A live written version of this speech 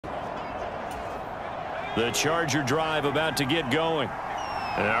The Charger drive about to get going.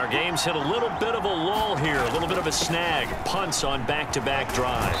 And our game's hit a little bit of a lull here, a little bit of a snag. Punts on back-to-back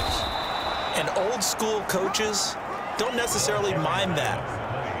drives. And old school coaches don't necessarily mind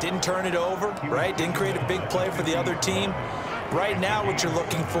that. Didn't turn it over, right? Didn't create a big play for the other team. Right now what you're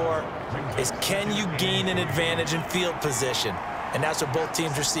looking for is, can you gain an advantage in field position? And that's what both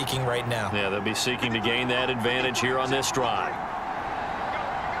teams are seeking right now. Yeah, they'll be seeking to gain that advantage here on this drive.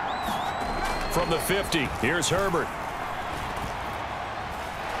 From the 50, here's Herbert.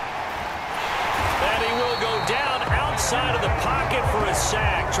 And he will go down outside of the pocket for a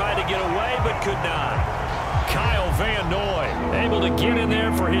sack. Tried to get away, but could not. Kyle Van Noy able to get in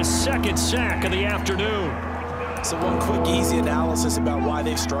there for his second sack of the afternoon. So one quick, easy analysis about why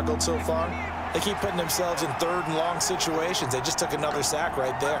they've struggled so far. They keep putting themselves in third and long situations. They just took another sack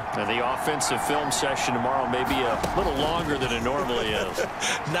right there. And the offensive film session tomorrow may be a little longer than it normally is.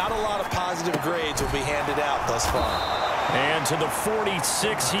 Not a lot of positive grades will be handed out thus far. And to the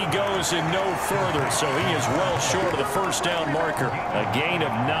 46 he goes and no further. So he is well short of the first down marker. A gain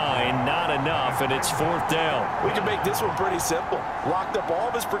of 9, not enough, and it's fourth down. We can make this one pretty simple. Locked up all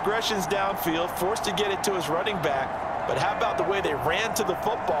of his progressions downfield, forced to get it to his running back. But how about the way they ran to the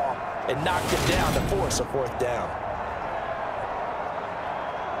football and knocked him down to force a fourth down?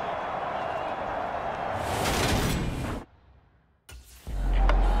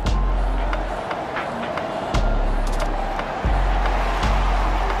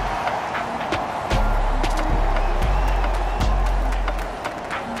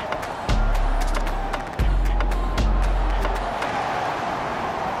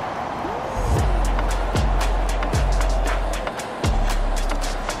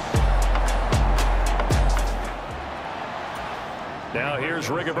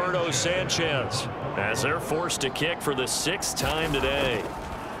 Rigoberto Sanchez as they're forced to kick for the 6th time today.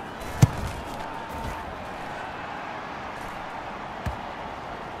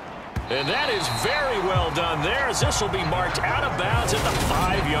 And that is very well done there, as this will be marked out of bounds at the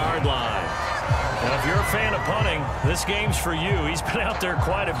 5-yard line. Now, if you're a fan of punting, this game's for you. He's been out there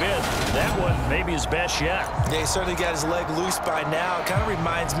quite a bit. That one may be his best yet. Yeah, he certainly got his leg loose by now. It kind of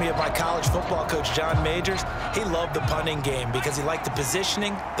reminds me of my college football coach, John Majors. He loved the punting game because he liked the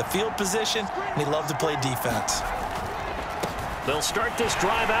positioning, the field position, and he loved to play defense. They'll start this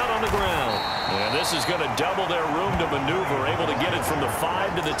drive out on the ground. And this is going to double their room to maneuver, able to get it from the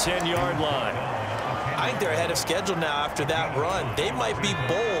 5 to the 10-yard line. I think they're ahead of schedule now after that run. They might be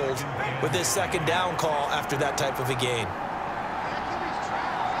bold with this second down call after that type of a gain.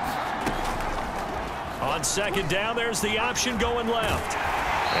 On second down, there's the option going left.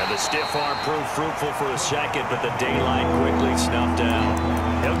 And the stiff arm proved fruitful for a second, but the daylight quickly snuffed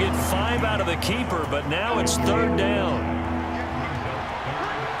out. He'll get 5 out of the keeper, but now it's third down.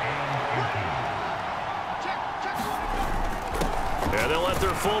 And they'll let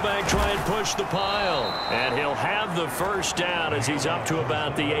their fullback try and push the pile. And he'll have the first down as he's up to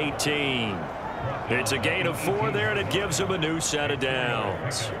about the 18. It's a gain of 4 there, and it gives him a new set of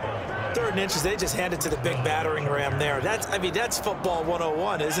downs. 3rd and inches, they just hand it to the big battering ram there. That's football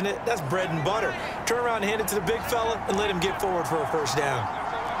 101, isn't it? That's bread and butter. Turn around and hand it to the big fella and let him get forward for a first down.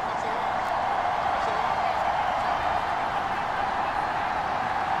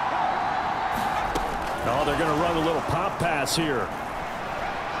 Oh, they're going to run a little pop pass here.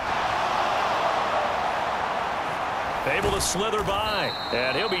 Able to slither by.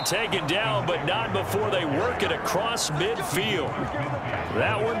 And he'll be taken down, but not before they work it across midfield.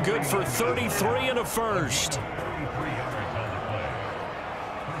 That one good for 33 and a first.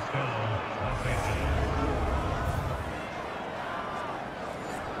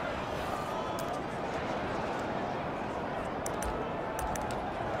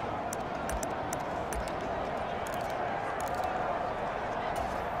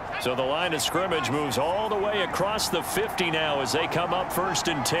 So the line of scrimmage moves all the way across the 50 now as they come up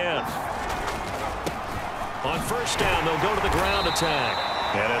 1st and 10. On first down, they'll go to the ground attack.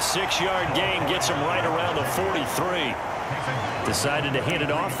 And a 6-yard gain gets them right around the 43. Decided to hand it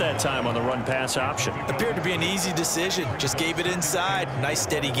off that time on the run-pass option. Appeared to be an easy decision. Just gave it inside. Nice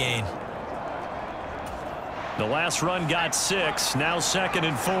steady gain. The last run got 6. Now 2nd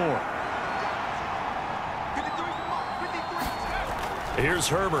and 4. Here's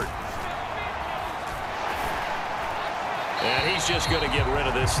Herbert. And he's just going to get rid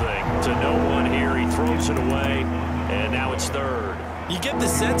of this thing. To no one here. He throws it away. And now it's 3rd. You get the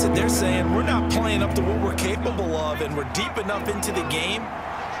sense that they're saying we're not playing up to what we're capable of, and we're deep enough into the game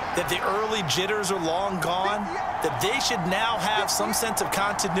that the early jitters are long gone, that they should now have some sense of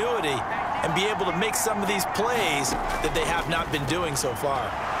continuity and be able to make some of these plays that they have not been doing so far.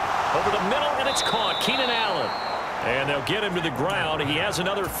 Over the middle, and it's caught. Keenan Allen. And they'll get him to the ground. He has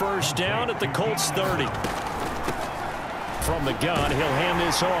another first down at the Colts 30. From the gun, he'll hand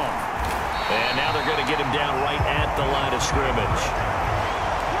this off. And now they're going to get him down right at the line of scrimmage.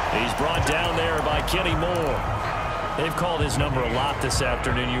 He's brought down there by Kenny Moore. They've called his number a lot this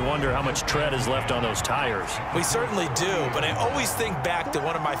afternoon. You wonder how much tread is left on those tires. We certainly do, but I always think back to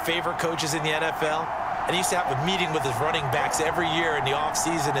one of my favorite coaches in the NFL. And he used to have a meeting with his running backs every year in the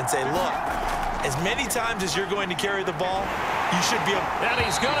offseason and say, look, as many times as you're going to carry the ball, you should be able... And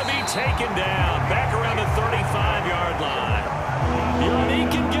he's going to be taken down back around the 35-yard line. Yannick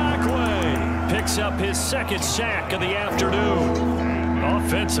Ngakoue picks up his second sack of the afternoon.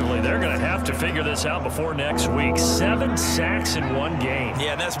 Offensively, they're going to have to figure this out before next week. 7 sacks in one game.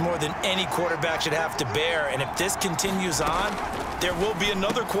 Yeah, and that's more than any quarterback should have to bear. And if this continues on, there will be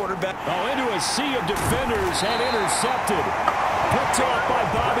another quarterback. Oh, into a sea of defenders and intercepted. Picked off by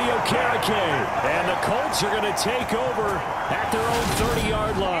Bobby Okereke. And the Colts are going to take over at their own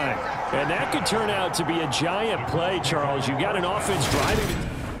 30-yard line. And that could turn out to be a giant play, Charles. You got an offense driving.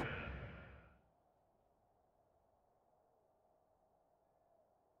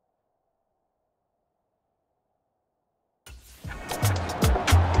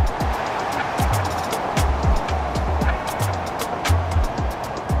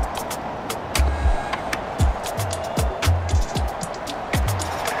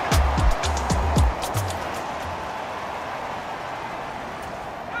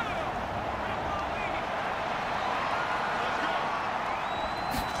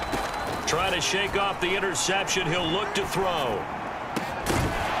 Trying to shake off the interception. He'll look to throw.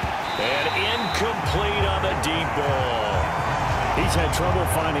 And incomplete on the deep ball. He's had trouble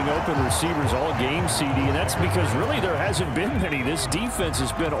finding open receivers all game, CD, and that's because really there hasn't been many. This defense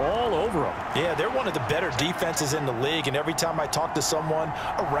has been all over them. Yeah, they're one of the better defenses in the league, and every time I talk to someone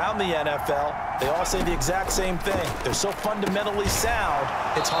around the NFL, they all say the exact same thing. They're so fundamentally sound,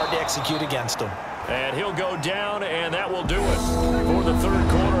 it's hard to execute against them. And he'll go down, and that will do it for the third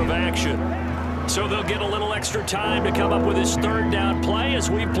quarter of action. So they'll get a little extra time to come up with his third down play as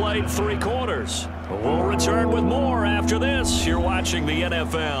we played 3 quarters. We'll return with more after this. You're watching the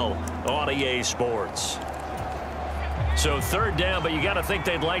NFL on EA Sports. So third down, but you got to think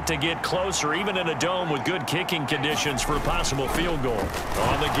they'd like to get closer, even in a dome with good kicking conditions for a possible field goal.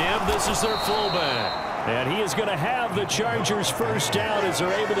 On the give, this is their fullback. And he is going to have the Chargers first down as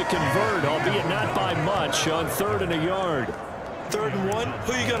they're able to convert, albeit not by much, on 3rd and a yard. 3rd and 1,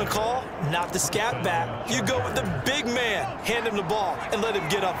 who are you going to call? Not the scat back. You go with the big man. Hand him the ball and let him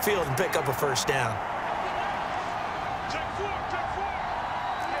get upfield and pick up a first down.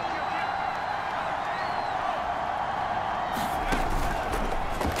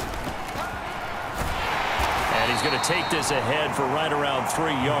 And he's going to take this ahead for right around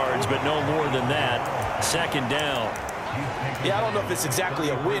 3 yards, but no more than that. 2nd down. Yeah, I don't know if it's exactly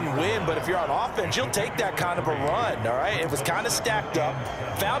a win-win, but if you're on offense, you'll take that kind of a run, all right? It was kind of stacked up,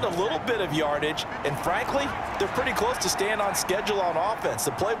 found a little bit of yardage, and frankly, they're pretty close to staying on schedule on offense.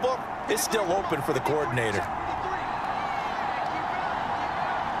 The playbook is still open for the coordinator.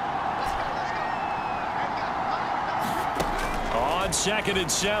 On 2nd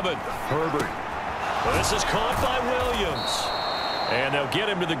and 7, Herbert. This is caught by Williams. And they'll get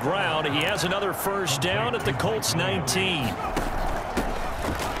him to the ground. He has another first down at the Colts 19.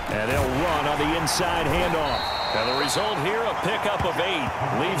 And they'll run on the inside handoff. And the result here, a pickup of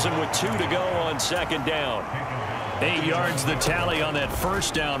 8. Leaves him with 2 to go on 2nd down. 8 yards the tally on that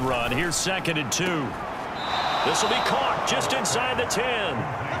first down run. Here's 2nd and 2. This will be caught just inside the 10.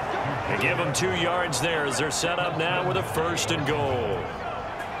 They give him 2 yards there as they're set up now with a 1st and goal.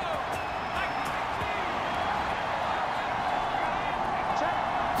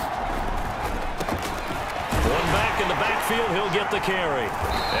 In the backfield, he'll get the carry.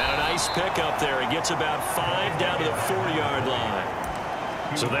 And a nice pickup there. He gets about 5 down to the 4-yard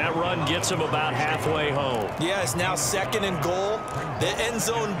line. So that run gets him about halfway home. Yeah, it's now 2nd and goal. The end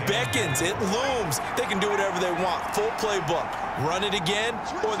zone beckons. It looms. They can do whatever they want. Full playbook. Run it again,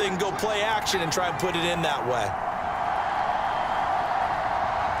 or they can go play action and try and put it in that way.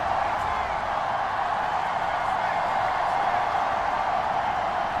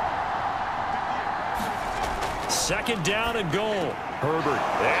 Second down and goal. Herbert.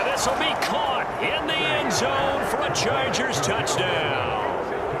 And this will be caught in the end zone for a Chargers touchdown.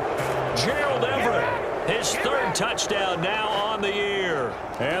 Gerald Everett, his 3rd touchdown now on the year.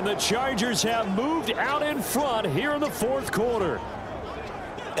 And the Chargers have moved out in front here in the 4th quarter.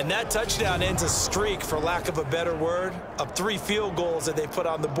 And that touchdown ends a streak, for lack of a better word, of 3 field goals that they put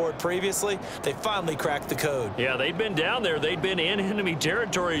on the board previously. They finally cracked the code. Yeah, they'd been down there. They'd been in enemy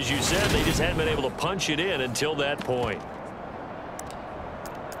territory, as you said. They just hadn't been able to punch it in until that point.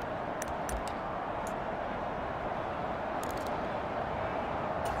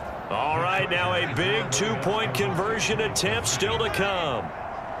 All right, now a big 2-point conversion attempt still to come.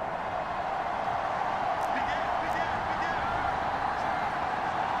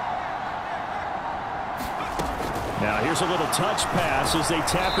 Now here's a little touch pass as they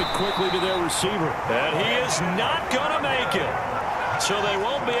tap it quickly to their receiver. And he is not going to make it. So they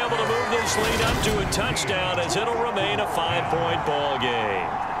won't be able to move this lead up to a touchdown, as it'll remain a 5-point ball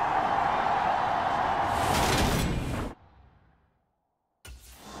game.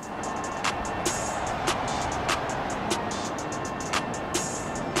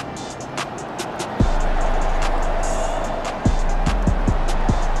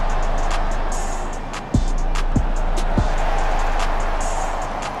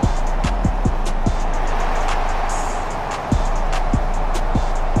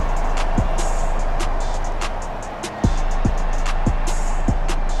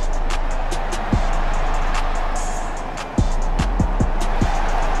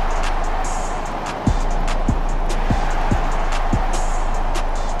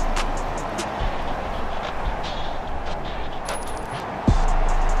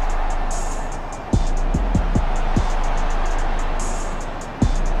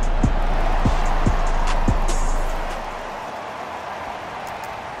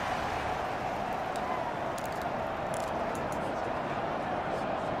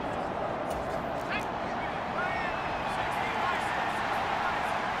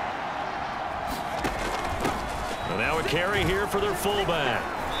 Now a carry here for their fullback.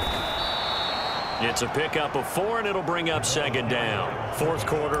 It's a pickup of 4, and it'll bring up 2nd down. 4th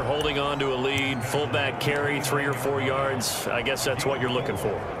quarter, holding on to a lead. Fullback carry, 3 or 4 yards. I guess that's what you're looking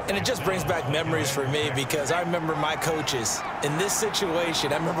for. And it just brings back memories for me, because I remember my coaches in this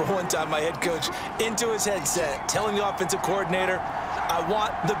situation. I remember one time my head coach into his headset telling the offensive coordinator, I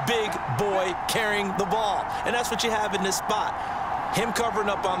want the big boy carrying the ball. And that's what you have in this spot. Him covering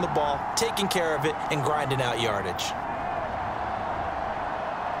up on the ball, taking care of it, and grinding out yardage.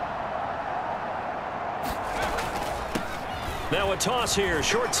 Now a toss here,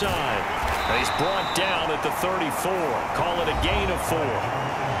 short side. He's brought down at the 34. Call it a gain of 4.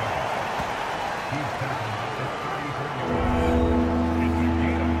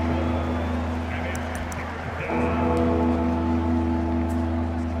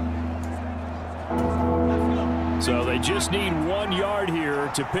 So they just need 1 yard here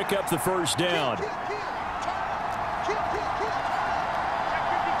to pick up the 1st down.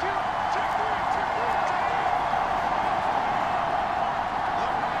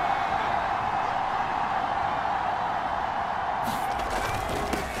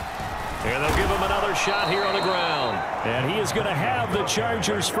 And they'll give him another shot here on the ground. And he is going to have the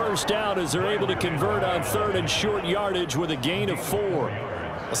Chargers' 1st down as they're able to convert on 3rd and short yardage with a gain of 4.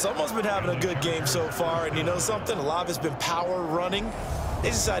 Well, someone's been having a good game so far, and you know something? A lot of it's been power running. They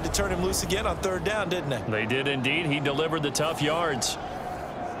decided to turn him loose again on 3rd down, didn't they? They did indeed. He delivered the tough yards.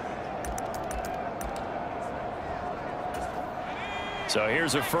 So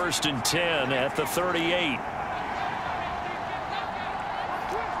here's a 1st and 10 at the 38.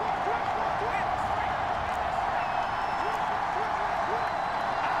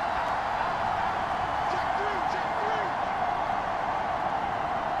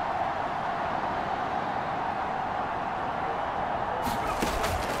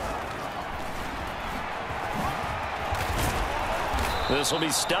 This will be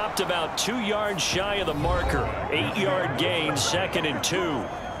stopped about 2 yards shy of the marker. 8-yard gain, 2nd and 2.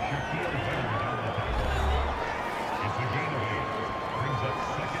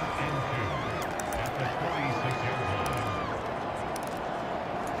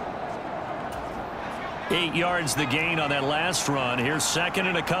 Eight yards the gain on that last run. Here's 2nd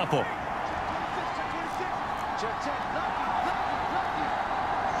and a couple.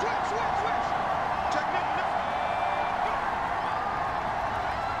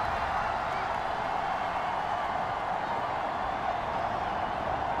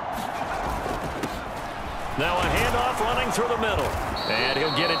 Now a handoff running through the middle. And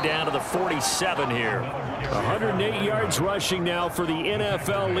he'll get it down to the 47 here. 108 yards rushing now for the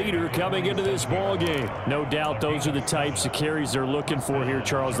NFL leader coming into this ball game. No doubt those are the types of carries they're looking for here,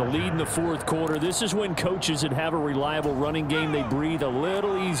 Charles. The lead in the 4th quarter. This is when coaches that have a reliable running game, they breathe a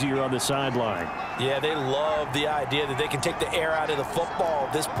little easier on the sideline. Yeah, they love the idea that they can take the air out of the football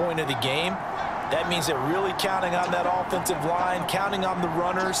at this point of the game. That means they're really counting on that offensive line, counting on the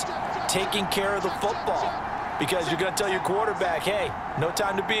runners, taking care of the football. Because you're going to tell your quarterback, hey, no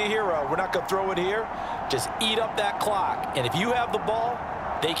time to be a hero. We're not going to throw it here. Just eat up that clock. And if you have the ball,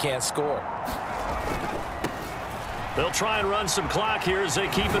 they can't score. They'll try and run some clock here as they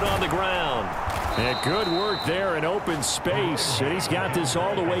keep it on the ground. And good work there in open space. And he's got this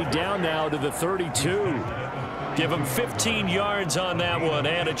all the way down now to the 32. Give him 15 yards on that one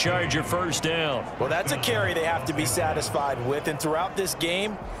and a Charger first down. Well, that's a carry they have to be satisfied with. And throughout this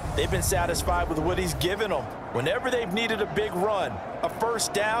game, they've been satisfied with what he's given them. Whenever they've needed a big run, a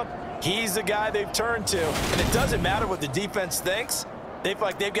first down, he's the guy they've turned to. And it doesn't matter what the defense thinks. They feel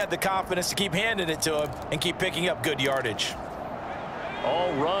like they've got the confidence to keep handing it to him and keep picking up good yardage.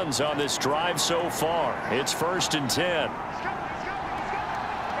 All runs on this drive so far. It's 1st and 10.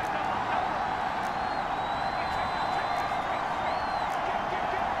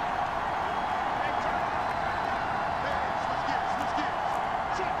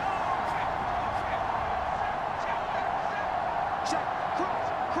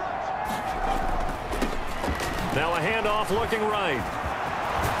 Now a handoff looking right.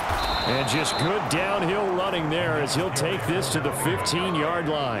 And just good downhill running there as he'll take this to the 15-yard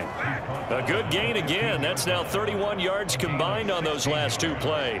line. A good gain again. That's now 31 yards combined on those last 2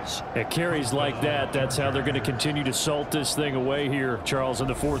 plays. At carries like that, that's how they're going to continue to salt this thing away here, Charles, in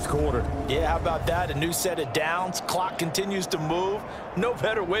the 4th quarter. Yeah, how about that? A new set of downs. Clock continues to move. No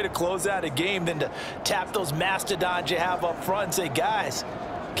better way to close out a game than to tap those mastodons you have up front and say, guys,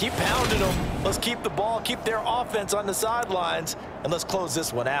 keep pounding them. Let's keep the ball, keep their offense on the sidelines, and let's close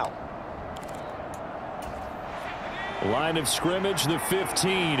this one out. Line of scrimmage, the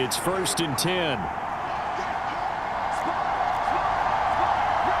 15. It's 1st and 10.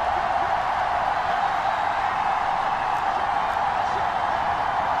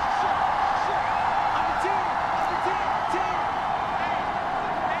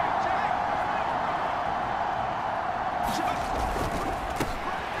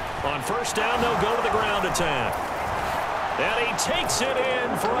 On first down, they'll go to the ground attack. And he takes it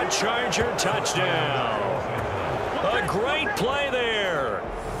in for a Charger touchdown. A great play there.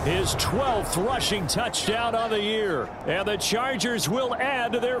 His 12th rushing touchdown on the year. And the Chargers will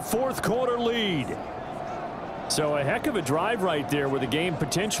add to their 4th quarter lead. So a heck of a drive right there with the game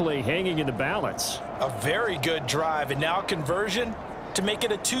potentially hanging in the balance. A very good drive, and now conversion to make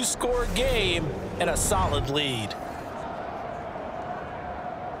it a 2-score game and a solid lead.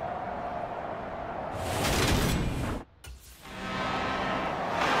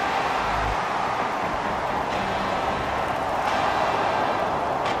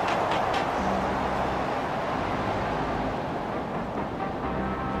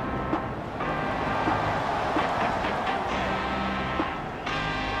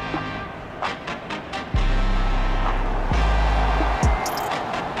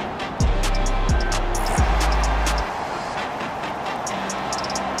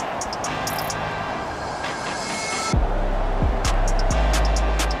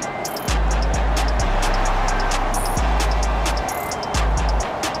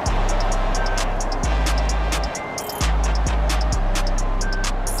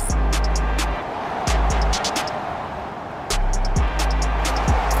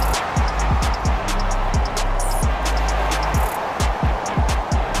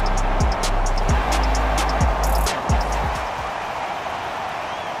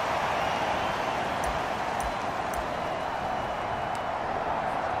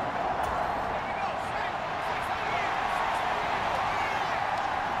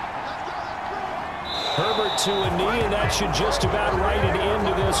 Herbert to a knee, and that should just about write an end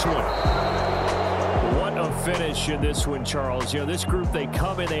to this one. What a finish in this one, Charles. You know, this group, they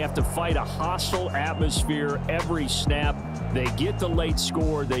come in, they have to fight a hostile atmosphere every snap. They get the late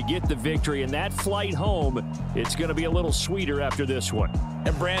score, they get the victory, and that flight home, it's going to be a little sweeter after this one.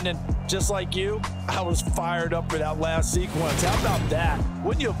 And Brandon, just like you, I was fired up for that last sequence. How about that?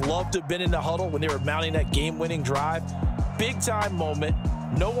 Wouldn't you have loved to have been in the huddle when they were mounting that game-winning drive? Big-time moment.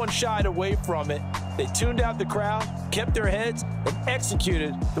 No one shied away from it. They tuned out the crowd, kept their heads, and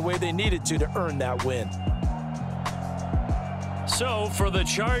executed the way they needed to earn that win. So for the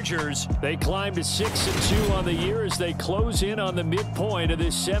Chargers, they climb to 6-2 on the year as they close in on the midpoint of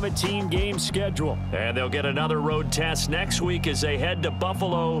this 17-game schedule. And they'll get another road test next week as they head to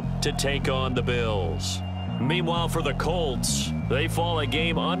Buffalo to take on the Bills. Meanwhile, for the Colts, they fall a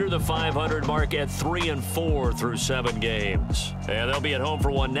game under the 500 mark at 3-4 through 7 games. And they'll be at home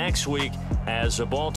for one next week as the Baltimore